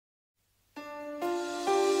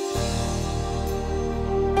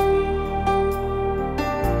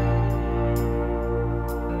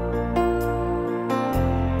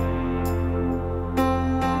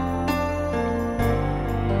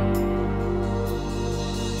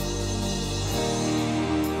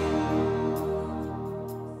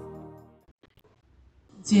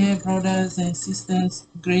Dear brothers and sisters,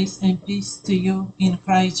 grace and peace to you in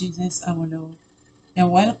Christ Jesus our Lord, and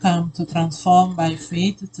welcome to Transform by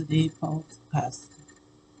Faith Today podcast.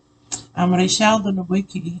 I'm Richarde,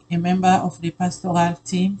 a member of the pastoral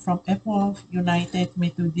team from Epworth United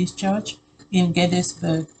Methodist Church in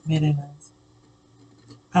Gettysburg, Maryland.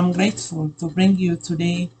 I'm grateful to bring you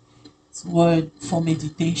today's word for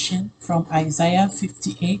meditation from Isaiah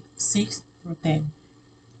 58, 6 through 10.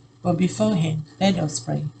 But beforehand, let us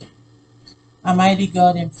pray. Almighty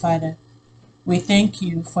God and Father, we thank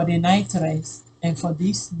you for the night rest and for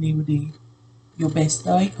this new day you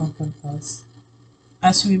bestow upon us.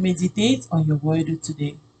 As we meditate on your word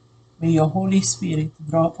today, may your Holy Spirit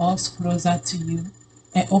draw us closer to you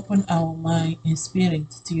and open our mind and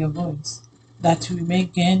spirit to your voice, that we may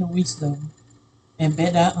gain wisdom and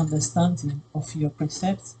better understanding of your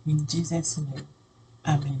precepts in Jesus' name.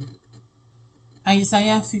 Amen.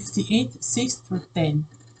 Isaiah 58, 6 through 10.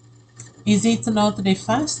 Is it not the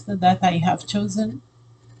fast that I have chosen?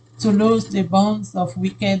 To loose the bonds of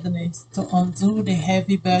wickedness, to undo the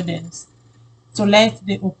heavy burdens, to let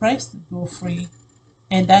the oppressed go free,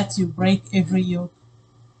 and that you break every yoke?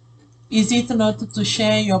 Is it not to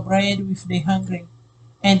share your bread with the hungry,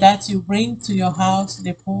 and that you bring to your house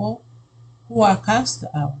the poor who are cast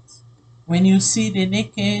out? When you see the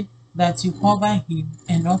naked, that you cover him,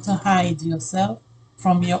 and not hide yourself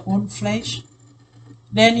from your own flesh?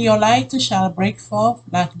 Then your light shall break forth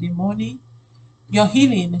like the morning, your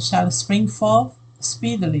healing shall spring forth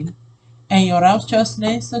speedily, and your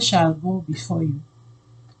righteousness shall go before you.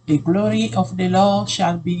 The glory of the Lord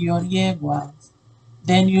shall be your rear guard.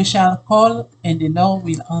 Then you shall call, and the Lord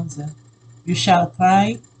will answer. You shall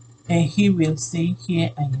cry, and he will say,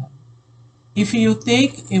 Here I am. If you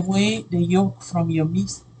take away the yoke from your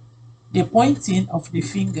midst, the pointing of the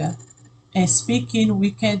finger, and speaking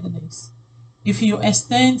wickedness, if you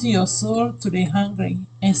extend your soul to the hungry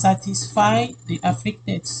and satisfy the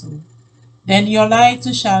afflicted soul, then your light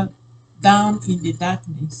shall dawn in the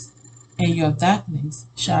darkness, and your darkness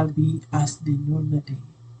shall be as the noonday.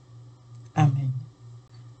 Amen.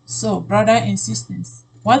 So, brothers and sisters,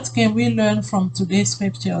 what can we learn from today's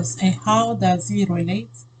scriptures, and how does it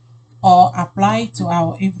relate or apply to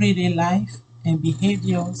our everyday life and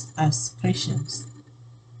behaviors as Christians?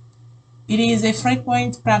 It is a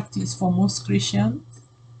frequent practice for most Christians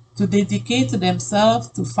to dedicate themselves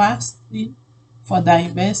to fasting for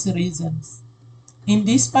diverse reasons. In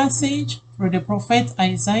this passage, through the prophet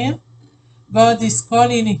Isaiah, God is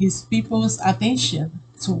calling his people's attention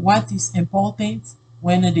to what is important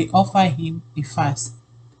when they offer him a fast.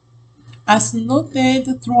 As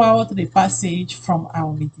noted throughout the passage from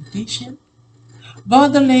our meditation,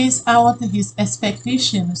 God lays out his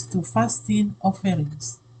expectations to fasting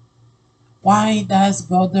offerings. Why does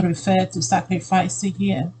God refer to sacrifice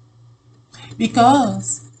here?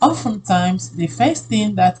 Because oftentimes the first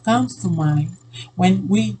thing that comes to mind when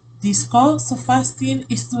we discuss fasting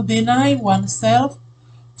is to deny oneself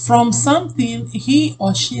from something he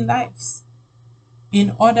or she likes.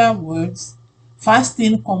 In other words,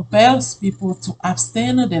 fasting compels people to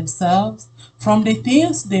abstain themselves from the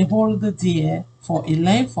things they hold dear for a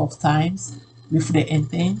length of time with the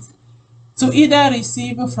intent to either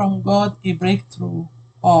receive from God a breakthrough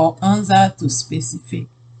or answer to specific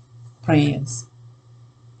prayers.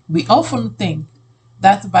 We often think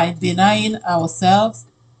that by denying ourselves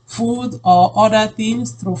food or other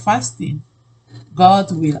things through fasting,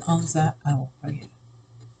 God will answer our prayer.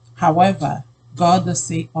 However, God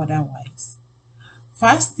says otherwise.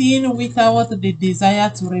 Fasting without the desire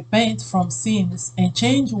to repent from sins and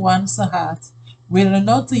change one's heart will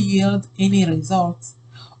not yield any results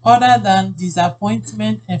other than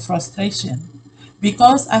disappointment and frustration,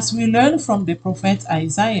 because as we learn from the prophet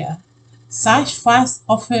Isaiah, such fast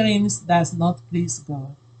offerings does not please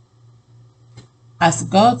God. As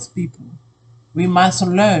God's people, we must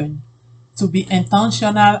learn to be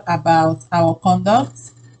intentional about our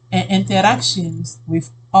conduct and interactions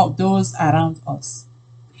with all those around us.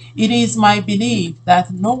 It is my belief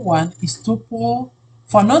that no one is too poor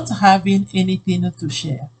for not having anything to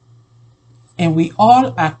share, and we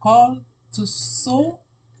all are called to sow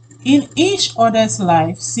in each other's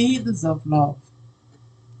life seeds of love.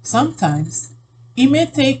 Sometimes it may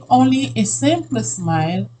take only a simple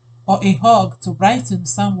smile or a hug to brighten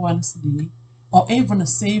someone's day or even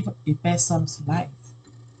save a person's life.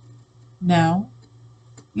 Now,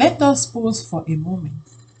 let us pause for a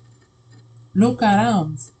moment, look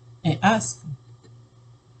around, and ask,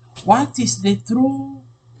 what is the true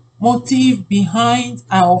motive behind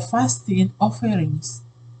our fasting offerings?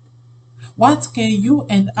 What can you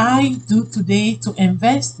and I do today to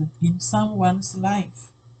invest in someone's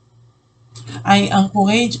life? I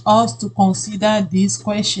encourage us to consider these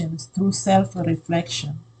questions through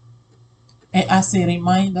self-reflection. And as a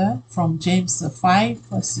reminder from James 5,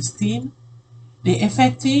 verse 16, the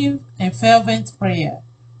effective and fervent prayer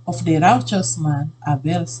of the righteous man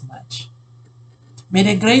avails much. May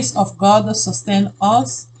the grace of God sustain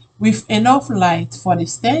us with enough light for the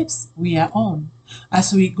steps we are on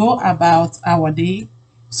as we go about our day,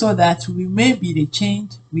 so that we may be the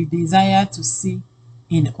change we desire to see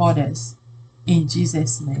in others. In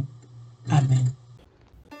Jesus' name, amen.